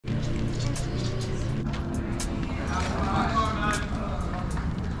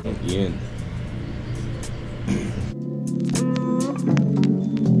Again.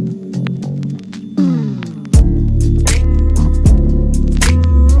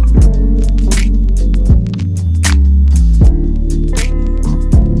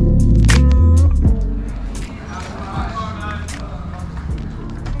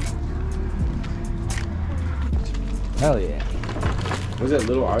 Hell yeah. Was it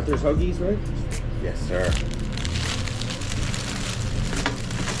Little Arthur's Hoagies, right? Yes, sir.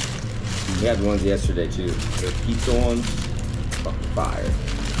 We had the ones yesterday too. The pizza ones, fucking fire.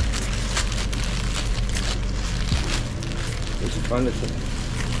 Did you find it?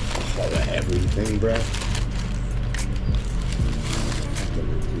 All the everything, bro.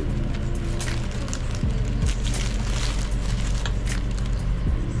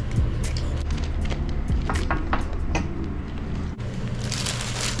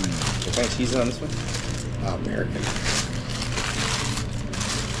 What kind of cheese is on this one? American.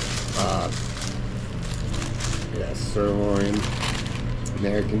 Yeah, sirloin,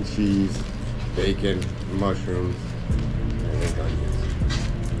 American cheese, bacon, mushrooms, and onions.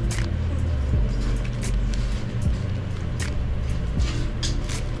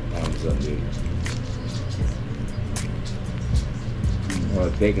 Thumbs up, dude. Oh,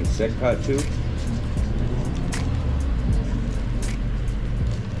 it's bacon thick cut too?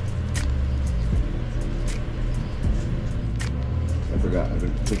 I forgot. I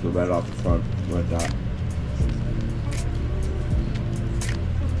took the red off the front like that.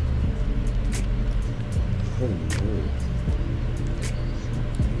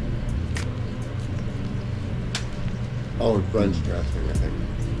 Oh, and French dressing, I think.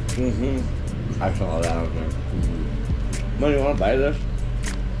 Mm-hmm. I saw that on there. Money, you want to buy this?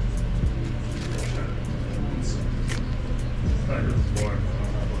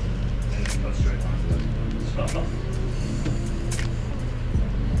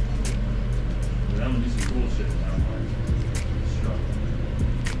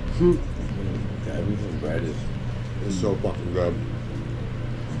 Everything bread is so fucking good.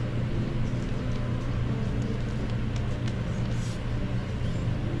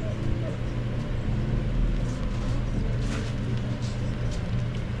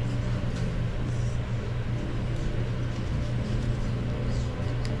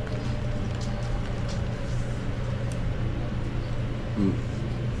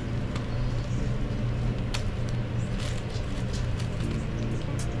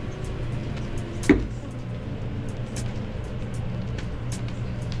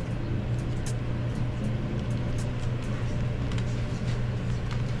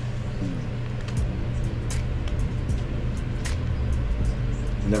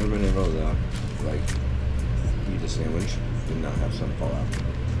 never been able to like eat a sandwich and not have some fall out.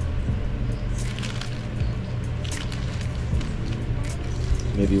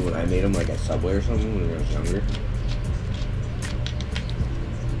 Maybe when I made them like at Subway or something when I was younger.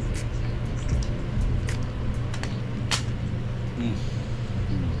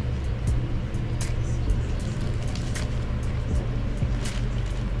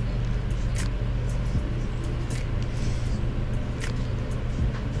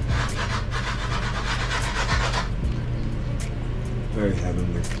 Very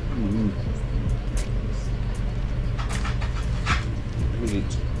heavenly. Sweet.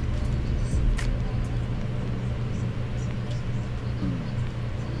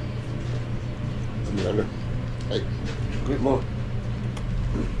 Hey, good morning.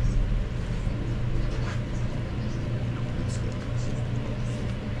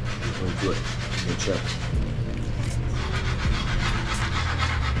 Good. Good check.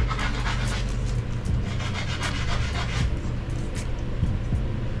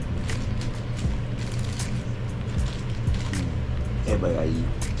 Aí.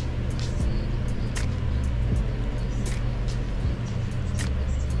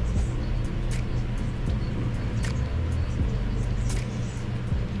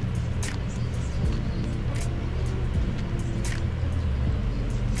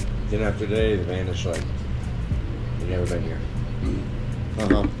 Then after today, the van is like, you've never been here.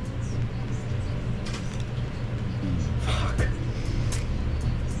 Uh-huh. Fuck.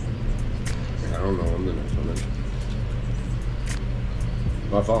 I don't know, I'm the next one.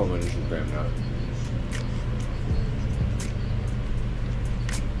 I follow him on Instagram now.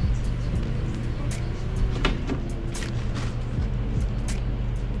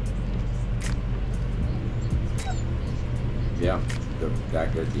 Yeah, they're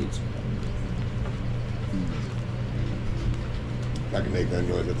that good deeds. I can make that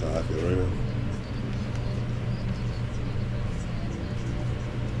noise, that's how I feel right now.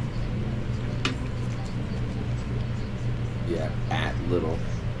 Yeah, at little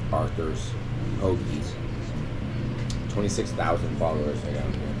Barkers, Hoagies. 26,000 followers they got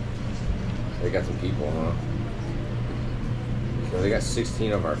here. They got some people, huh? So they got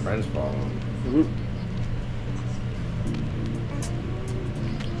 16 of our friends following.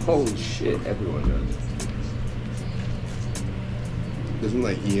 Holy shit, everyone does. Doesn't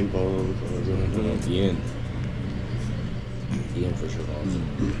like Ian follow? Ian for sure follows.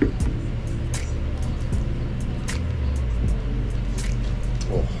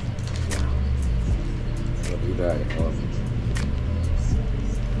 Oh, wow. Don't do that.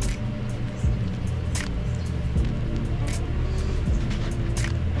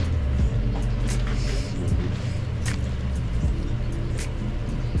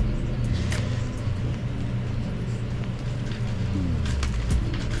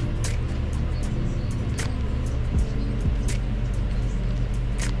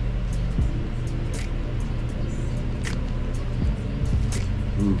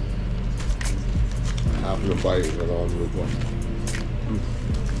 Half of the bite is all in the one.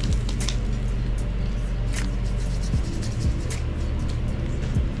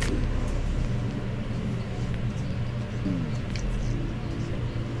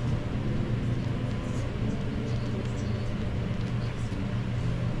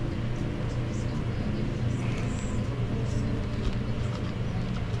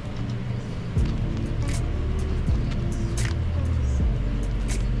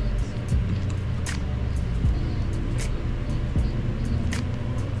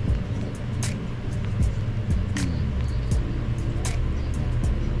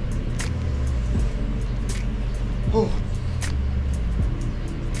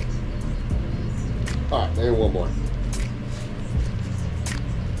 Alright, maybe one more.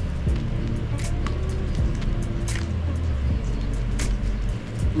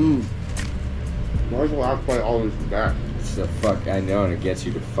 Why is the last bite always the best? It's the fuck, I know, and it gets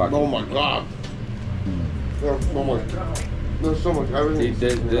you to fucking. Oh my god. There's so much. There's so much.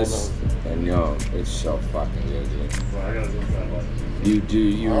 Everything. This, I know, it's so fucking good, dude. Well, I gotta try one. You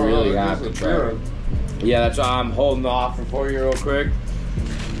really have to try it. Yeah, that's why I'm holding off for you real quick.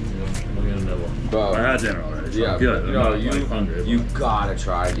 We'll get a nibble. But, I had dinner already, so yeah, I'm good. You know, I'm not, like, hungry. you gotta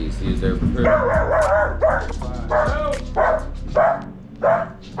try these. These are pretty.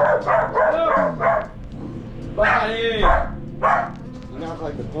 Buddy! You're not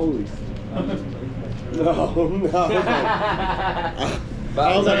like the police. No.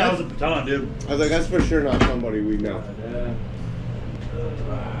 I was like, I was a baton, dude. I was like, that's for sure not somebody we know.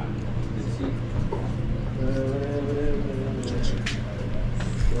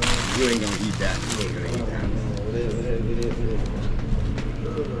 You ain't gonna eat that. You ain't gonna eat that.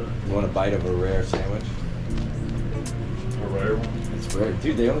 You want a bite of a rare sandwich? A rare one? It's rare.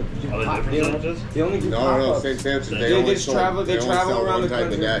 Dude, they only do Are they pop- different sandwiches? They only do No, pop-ups. same sandwiches. They only just sell- travel. They only travel sell around the one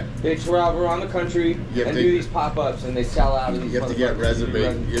type of country. day. They travel around the country You have and to- do these pop-ups, and they sell out. Of these You have to get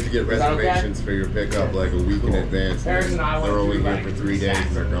motherfuckers. You have to get Is that okay? reservations for your pickup like a week in advance. Paris and I went They're only through, here like, for 3 days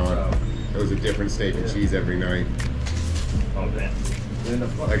and they're gone. It was a different steak and cheese every night. Oh, damn.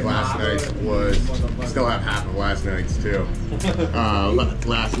 Like last night's was, still have half of last night's too.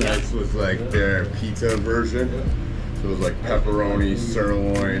 Last night's was like their pizza version. So it was like pepperoni,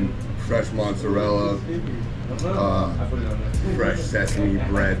 sirloin, fresh mozzarella, fresh sesame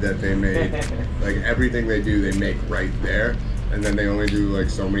bread that they made. Like everything they do, they make right there. And then they only do like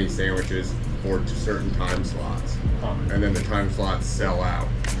so many sandwiches for certain time slots. And then the time slots sell out.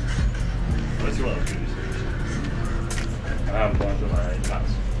 Let's see what else good. I have a bunch of my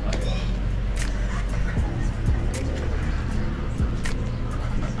nuts.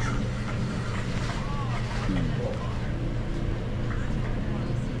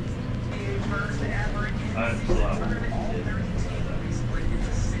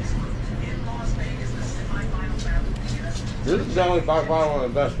 This is only by far one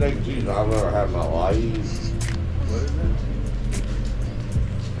of the best steak and cheese I've ever had in my life.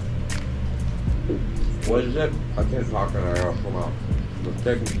 What is it? I can't talk in there. Come on. The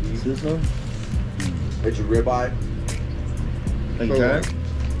steak and cheese. This one? It's a ribeye. Okay.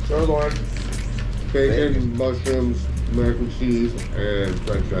 Sirloin. Bacon, mushrooms, American cheese, and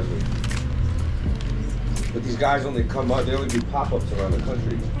French dressing. But these guys only come up. They only do pop-ups around the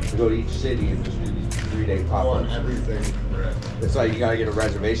country. They go to each city and just do these 3-day pop-ups. Everything. It's like you gotta get a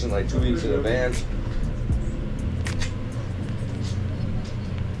reservation like 2 weeks in advance.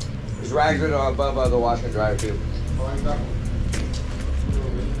 There's rags right above the wash and dry too. I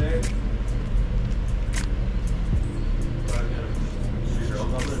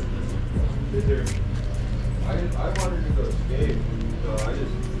wanted to go skate, so I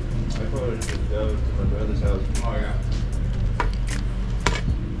probably just go to my brother's house. Oh yeah.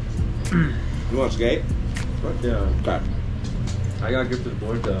 You want to skate? Fuck yeah. Okay. I got gifted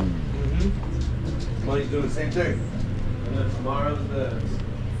board though. Money's doing the same thing. And then tomorrow's the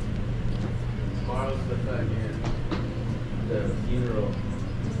funeral.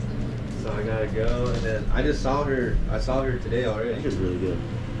 So I gotta go, and then I just saw her. I saw her today already. That shit's really good.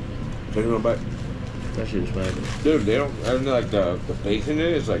 Take it on back. That shit's fine. Dude, they don't, I don't know, like the bacon in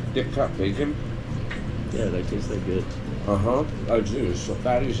it is like thick cut bacon. Yeah, that tastes like good. Uh-huh. Oh, dude, it's so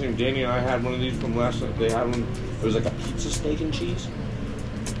fatty. You see, Danny and I had one of these from last night. They had one. It was like a pizza steak and cheese.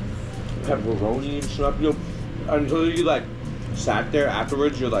 Pepperoni and stuff. You know, until you like sat there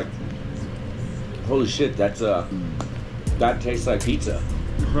afterwards, you're like, holy shit, that tastes like pizza.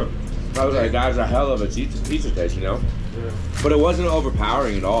 I was like, that's a hell of a pizza taste, you know? Yeah. But it wasn't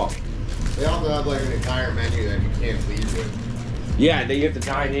overpowering at all. They also have like an entire menu that you can't leave with. Yeah, that you have to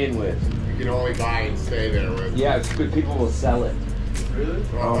dine in with. You can only buy and stay there with. Yeah, it's good. People will sell it. Really?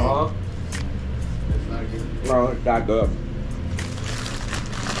 Uh-huh. It's not good. No, it's not good.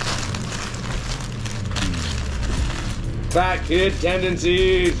 Fat kid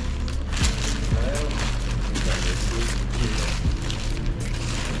tendencies.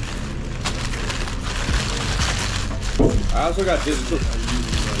 I also got this.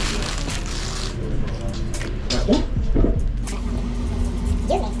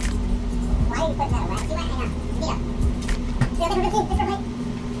 Why are you putting that around? See what? Hang on. Here. See a different routine, different way.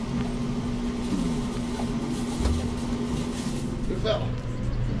 Good fella.